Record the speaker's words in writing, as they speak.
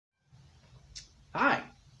Hi,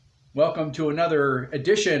 welcome to another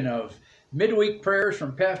edition of Midweek Prayers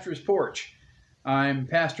from Pastor's Porch. I'm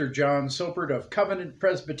Pastor John Silpert of Covenant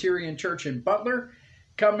Presbyterian Church in Butler,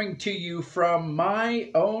 coming to you from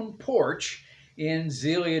my own porch in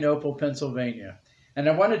Zelienople, Pennsylvania. And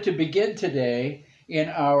I wanted to begin today in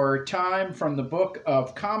our time from the Book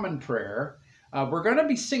of Common Prayer. We're going to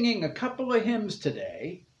be singing a couple of hymns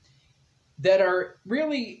today that are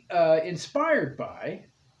really inspired by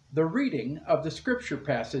the reading of the scripture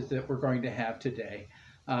passage that we're going to have today.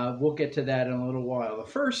 We'll get to that in a little while. But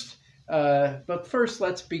first,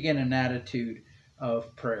 let's begin an attitude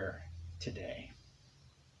of prayer today.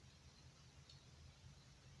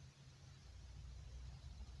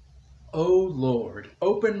 O Lord,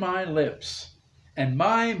 open my lips, and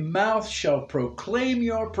my mouth shall proclaim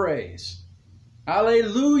your praise.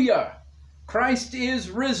 Alleluia! Christ is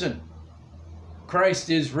risen. Christ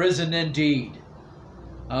is risen indeed.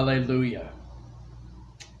 Alleluia.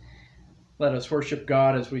 Let us worship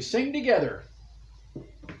God as we sing together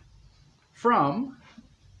from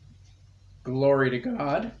Glory to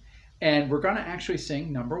God. And we're going to actually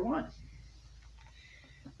sing number 1.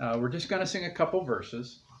 We're just going to sing a couple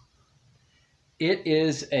verses. It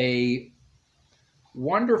is a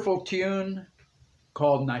wonderful tune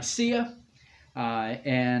called Nicaea,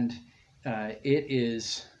 and it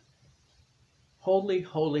is Holy,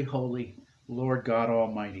 Holy, Holy, Lord God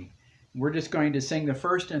Almighty. We're just going to sing the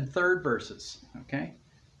first and third verses, okay?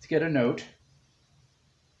 Let's get a note.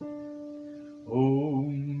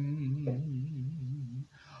 Oh,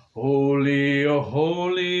 holy,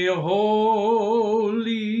 holy,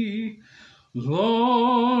 holy,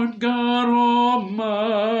 Lord God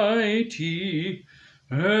Almighty,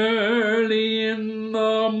 early in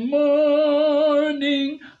the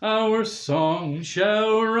morning our song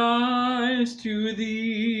shall rise to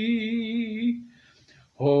thee.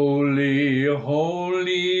 Holy,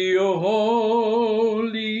 holy,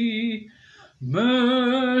 holy,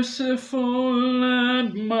 merciful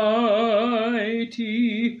and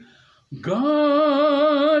mighty,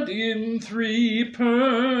 God in 3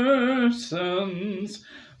 persons,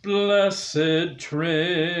 blessed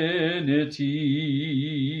Trinity.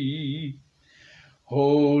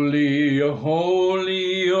 Holy,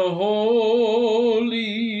 holy,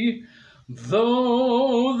 holy,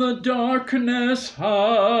 though the darkness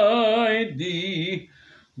hide thee,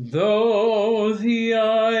 though the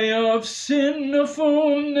eye of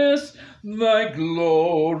sinfulness thy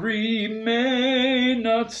glory may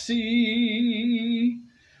not see,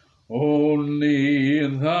 only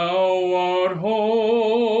thou art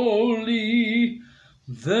holy,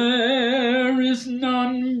 there is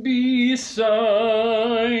none beside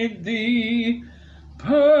thee,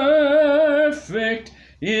 perfect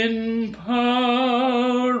in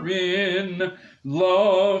power, in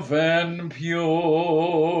love and purity.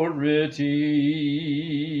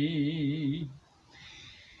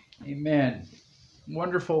 Amen.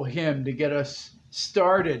 Wonderful hymn to get us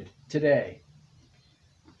started today.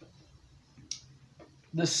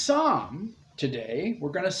 The psalm today,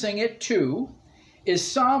 we're going to sing it too, is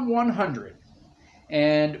Psalm 100.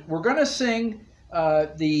 And we're going to sing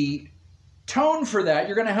the tone for that.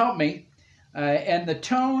 You're going to help me. And the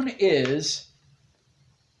tone is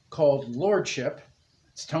called Lordship.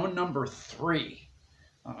 It's tone number 3.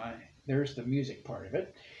 There's the music part of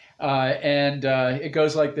it. And it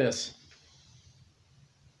goes like this.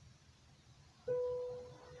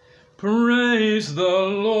 Praise the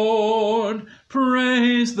Lord,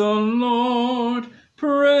 praise the Lord,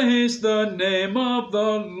 praise the name of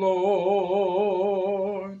the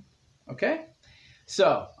Lord. Okay?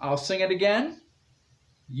 So, I'll sing it again.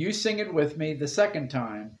 You sing it with me the second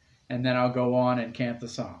time, and then I'll go on and cant the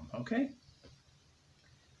psalm, okay?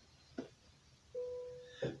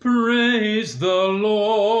 Praise the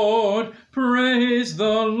Lord, praise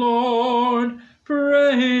the Lord,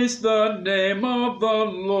 praise the name of the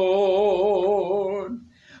Lord.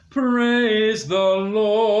 Praise the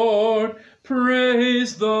Lord,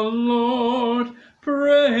 praise the Lord,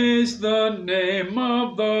 praise the name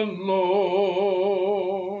of the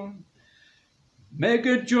Lord. Make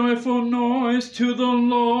a joyful noise to the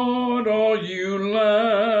Lord, all you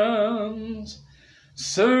lands.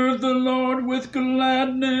 Serve the Lord with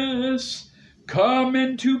gladness. Come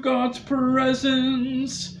into God's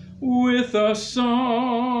presence with a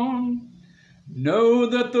song. Know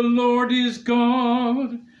that the Lord is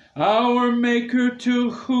God, our Maker,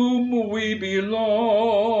 to whom we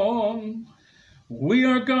belong. We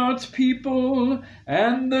are God's people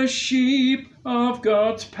and the sheep of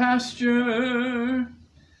God's pasture.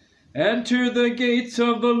 Enter the gates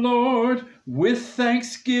of the Lord with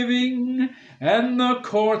thanksgiving, and the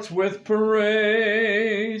courts with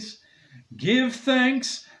praise. Give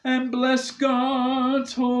thanks and bless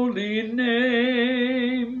God's holy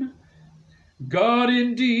name. God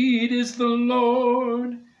indeed is the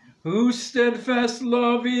Lord, whose steadfast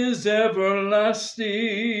love is everlasting,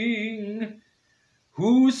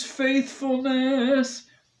 whose faithfulness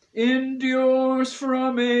endures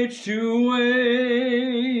from age to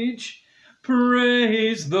age.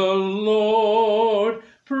 Praise the Lord,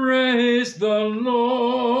 praise the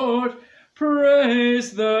Lord,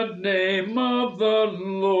 praise the name of the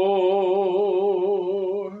Lord.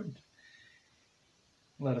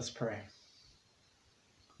 Let us pray.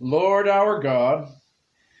 Lord our God,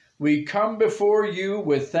 we come before you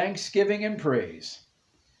with thanksgiving and praise.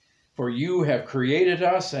 For you have created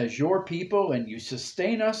us as your people, and you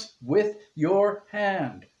sustain us with your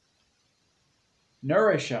hand.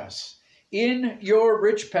 Nourish us in your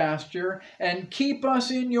rich pasture, and keep us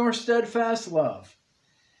in your steadfast love,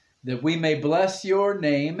 that we may bless your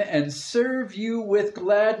name and serve you with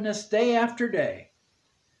gladness day after day.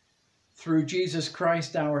 Through Jesus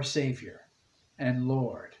Christ our Savior and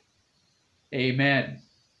Lord. Amen.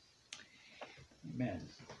 Amen.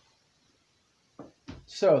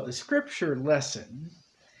 So the scripture lesson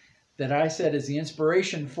that I said is the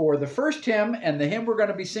inspiration for the first hymn and the hymn we're going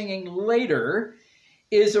to be singing later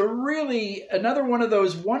is another one of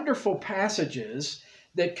those wonderful passages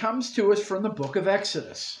that comes to us from the book of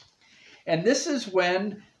Exodus. And this is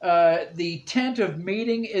when the tent of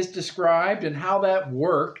meeting is described and how that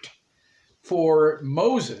worked for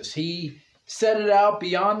Moses. He set it out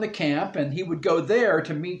beyond the camp, and he would go there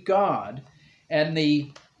to meet God, and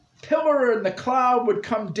the pillar and the cloud would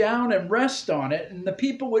come down and rest on it, and the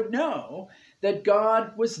people would know that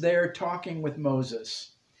God was there talking with Moses.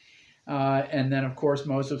 And then, of course,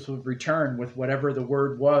 Moses would return with whatever the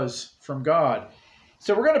word was from God.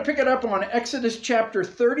 So we're going to pick it up on Exodus chapter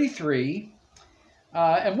 33,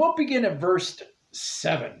 and we'll begin at verse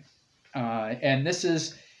 7. And this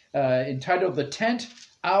is entitled The Tent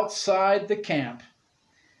Outside the Camp,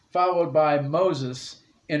 followed by Moses'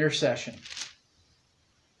 intercession.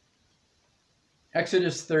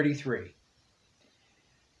 Exodus 33.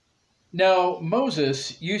 Now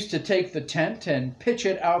Moses used to take the tent and pitch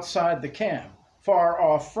it outside the camp, far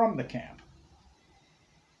off from the camp.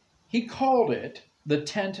 He called it the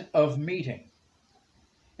tent of meeting.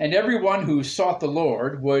 And everyone who sought the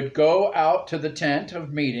Lord would go out to the tent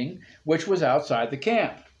of meeting, which was outside the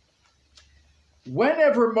camp.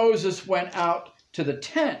 Whenever Moses went out to the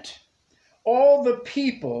tent, all the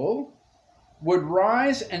people would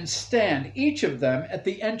rise and stand, each of them at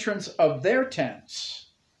the entrance of their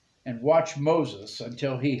tents, and watch Moses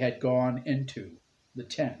until he had gone into the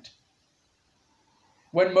tent.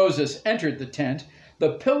 When Moses entered the tent,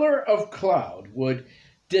 the pillar of cloud would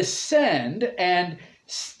descend and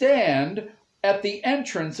stand at the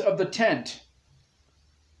entrance of the tent,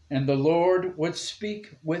 and the Lord would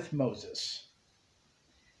speak with Moses.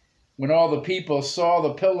 When all the people saw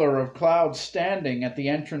the pillar of cloud standing at the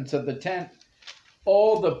entrance of the tent,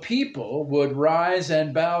 all the people would rise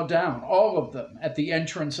and bow down, all of them, at the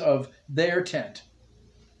entrance of their tent.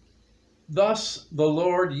 Thus the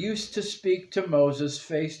Lord used to speak to Moses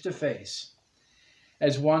face to face,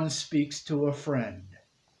 as one speaks to a friend.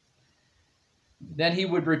 Then he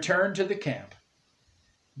would return to the camp.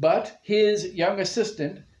 But his young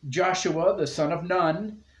assistant, Joshua, the son of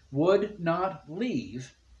Nun, would not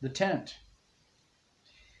leave the tent.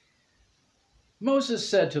 Moses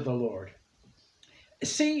said to the Lord,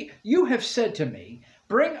 "See, you have said to me,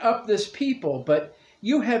 'Bring up this people,' but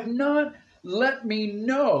you have not let me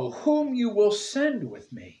know whom you will send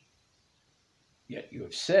with me. Yet you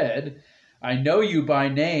have said, 'I know you by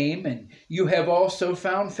name, and you have also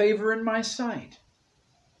found favor in my sight.'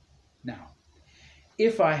 Now,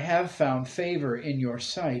 if I have found favor in your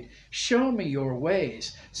sight, show me your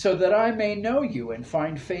ways, so that I may know you and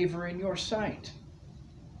find favor in your sight.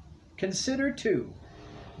 Consider, too,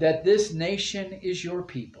 that this nation is your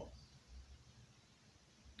people."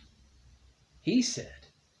 He said,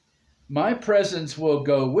 "My presence will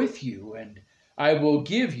go with you, and I will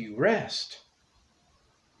give you rest."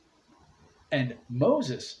 And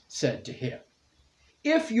Moses said to him,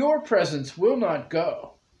 "If your presence will not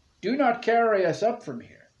go, do not carry us up from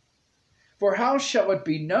here. For how shall it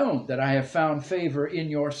be known that I have found favor in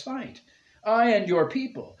your sight, I and your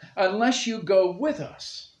people, unless you go with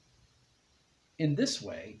us? In this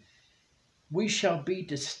way, we shall be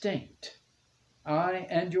distinct, I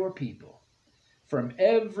and your people, from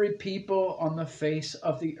every people on the face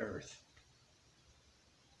of the earth."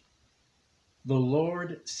 the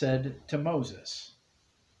Lord said to Moses,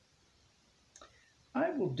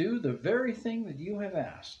 I will do the very thing that you have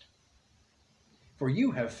asked. For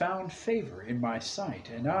you have found favor in my sight,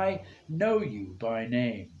 and I know you by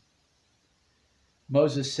name.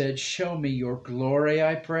 Moses said, show me your glory,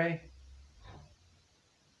 I pray.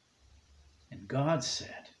 And God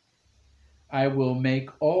said, I will make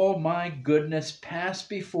all my goodness pass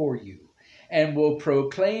before you, and will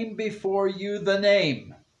proclaim before you the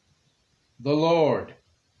name, the Lord.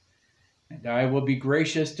 And I will be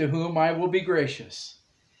gracious to whom I will be gracious,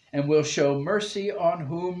 and will show mercy on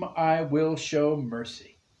whom I will show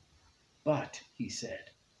mercy. But, he said,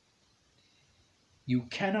 you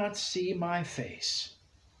cannot see my face,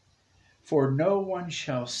 for no one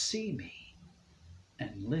shall see me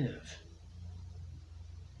and live.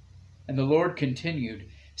 And the Lord continued,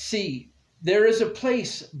 see, there is a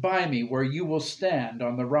place by me where you will stand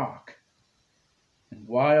on the rock. And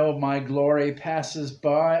while my glory passes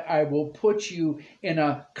by, I will put you in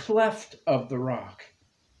a cleft of the rock,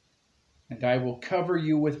 and I will cover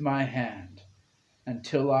you with my hand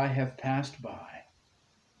until I have passed by.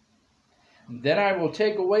 And then I will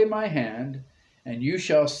take away my hand, and you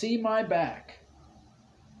shall see my back,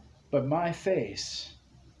 but my face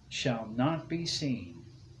shall not be seen.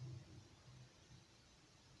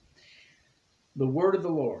 The word of the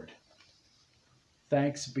Lord.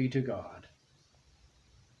 Thanks be to God.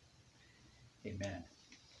 Amen.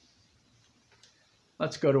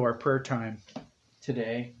 Let's go to our prayer time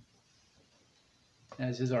today.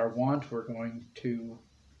 As is our wont, we're going to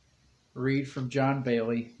read from John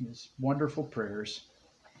Bailey, his wonderful prayers.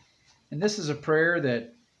 And this is a prayer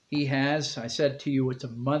that he has. I said to you it's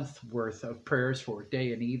a month worth of prayers for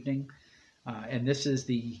day and evening. And this is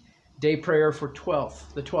the day prayer for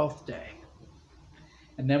the 12th day.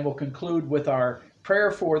 And then we'll conclude with our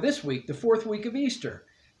prayer for this week, the 4th week of Easter,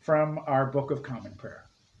 from our Book of Common Prayer,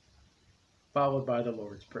 followed by the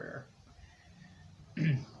Lord's Prayer.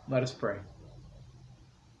 Let us pray.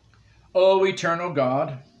 O eternal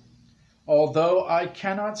God, although I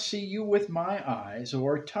cannot see you with my eyes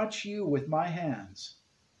or touch you with my hands,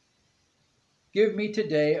 give me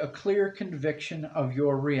today a clear conviction of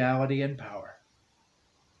your reality and power.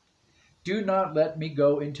 Do not let me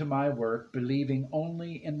go into my work believing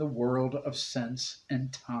only in the world of sense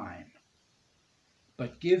and time,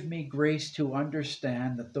 but give me grace to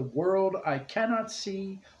understand that the world I cannot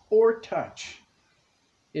see or touch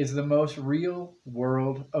is the most real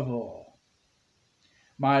world of all.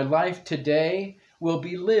 My life today will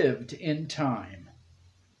be lived in time,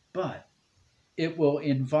 but it will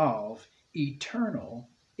involve eternal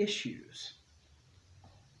issues.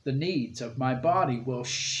 The needs of my body will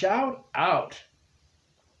shout out,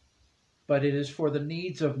 but it is for the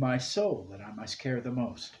needs of my soul that I must care the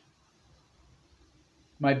most.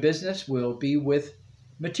 My business will be with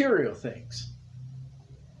material things,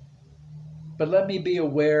 but let me be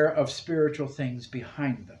aware of spiritual things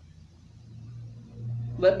behind them.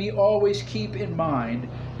 Let me always keep in mind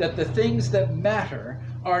that the things that matter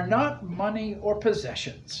are not money or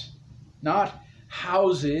possessions, not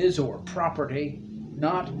houses or property,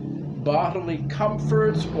 not bodily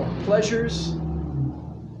comforts or pleasures,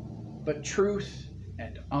 but truth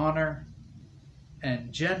and honor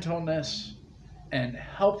and gentleness and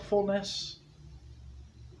helpfulness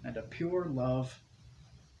and a pure love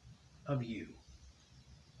of you.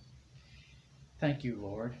 Thank you,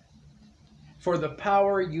 Lord, for the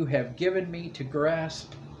power you have given me to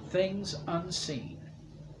grasp things unseen,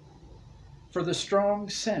 for the strong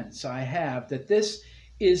sense I have that this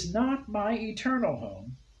is not my eternal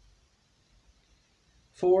home,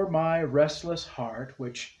 for my restless heart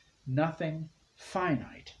which nothing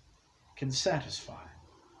finite can satisfy.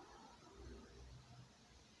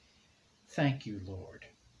 Thank you, Lord,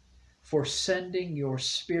 for sending your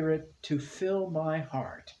Spirit to fill my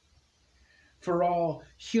heart, for all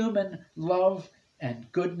human love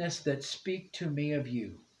and goodness that speak to me of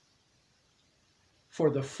you,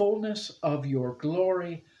 for the fullness of your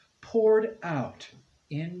glory poured out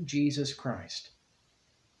in Jesus Christ.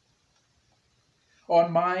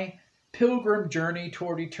 On my pilgrim journey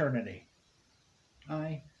toward eternity,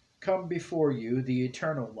 I come before you, the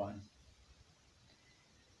Eternal One.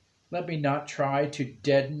 Let me not try to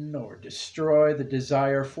deaden or destroy the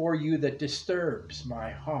desire for you that disturbs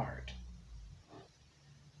my heart.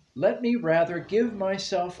 Let me rather give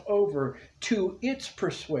myself over to its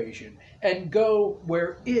persuasion and go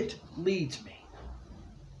where it leads me.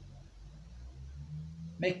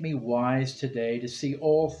 Make me wise today to see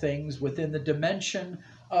all things within the dimension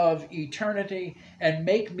of eternity, and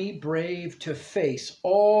make me brave to face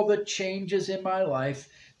all the changes in my life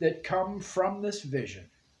that come from this vision.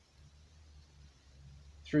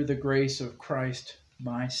 through the grace of Christ,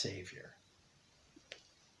 my Savior.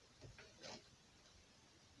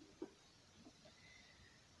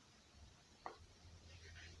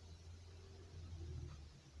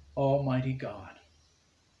 Almighty God,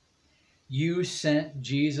 you sent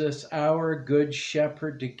Jesus, our good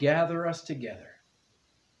shepherd, to gather us together.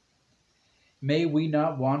 May we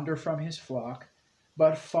not wander from his flock,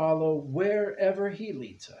 but follow wherever he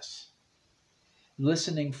leads us,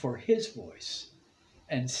 listening for his voice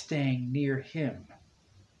and staying near him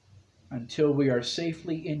until we are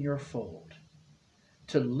safely in your fold,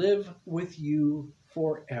 to live with you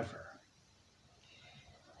forever.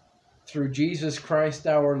 Through Jesus Christ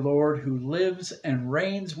our Lord, who lives and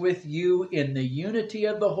reigns with you in the unity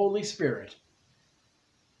of the Holy Spirit,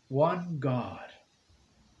 one God,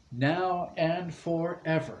 now and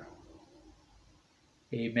forever.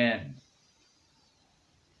 Amen.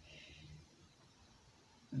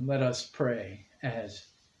 And let us pray as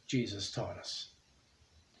Jesus taught us.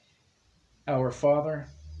 Our Father,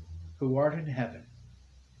 who art in heaven,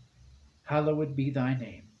 hallowed be thy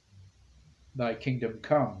name. Thy kingdom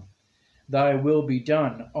come, thy will be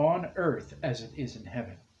done on earth as it is in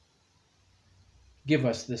heaven. Give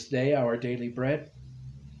us this day our daily bread,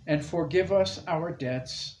 and forgive us our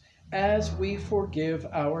debts as we forgive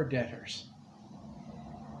our debtors.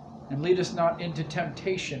 And lead us not into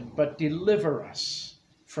temptation, but deliver us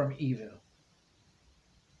from evil.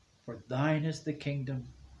 For thine is the kingdom,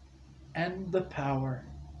 and the power,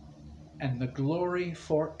 and the glory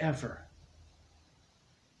forever.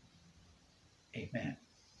 Amen.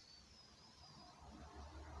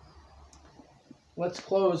 Let's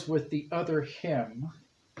close with the other hymn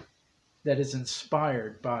that is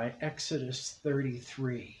inspired by Exodus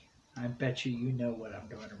 33. I bet you know what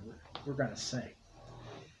we're going to sing.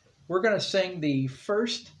 We're going to sing the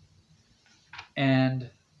first and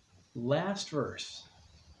last verse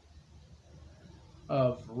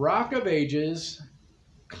of Rock of Ages,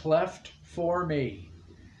 Cleft for Me.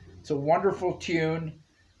 It's a wonderful tune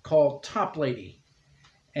called Top Lady,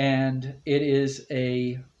 and it is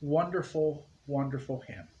a wonderful, wonderful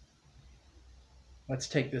hymn. Let's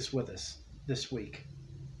take this with us this week.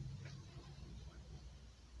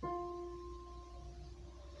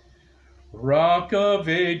 Rock of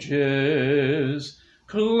Ages,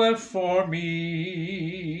 cleft for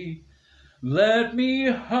me, let me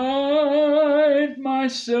hide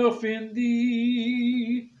myself in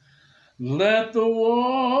thee. Let the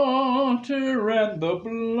water and the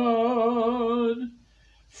blood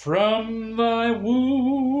from thy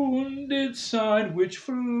wounded side which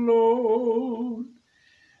flowed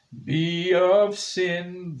be of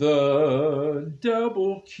sin the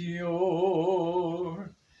double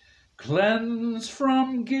cure. Cleanse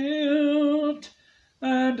from guilt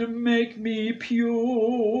and make me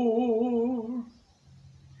pure.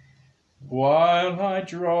 While I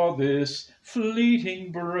draw this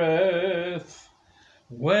fleeting breath,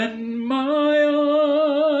 when my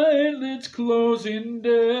eyelids close in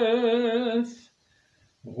death,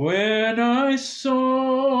 when I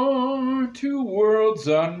soar to worlds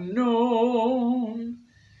unknown,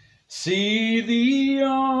 see thee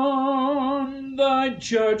on thy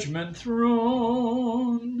judgment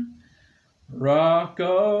throne, Rock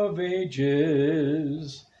of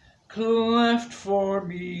Ages, cleft for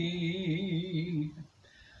me.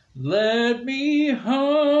 Let me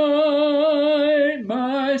hide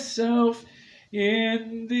myself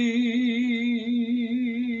in thee.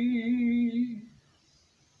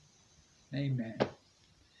 Amen.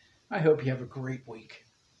 I hope you have a great week.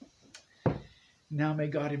 Now may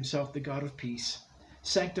God himself, the God of peace,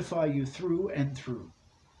 sanctify you through and through.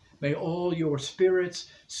 May all your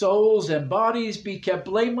spirits, souls, and bodies be kept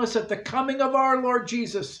blameless at the coming of our Lord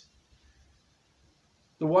Jesus.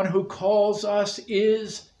 The one who calls us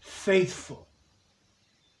is faithful,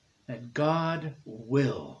 and God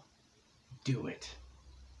will do it.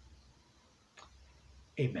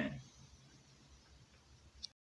 Amen.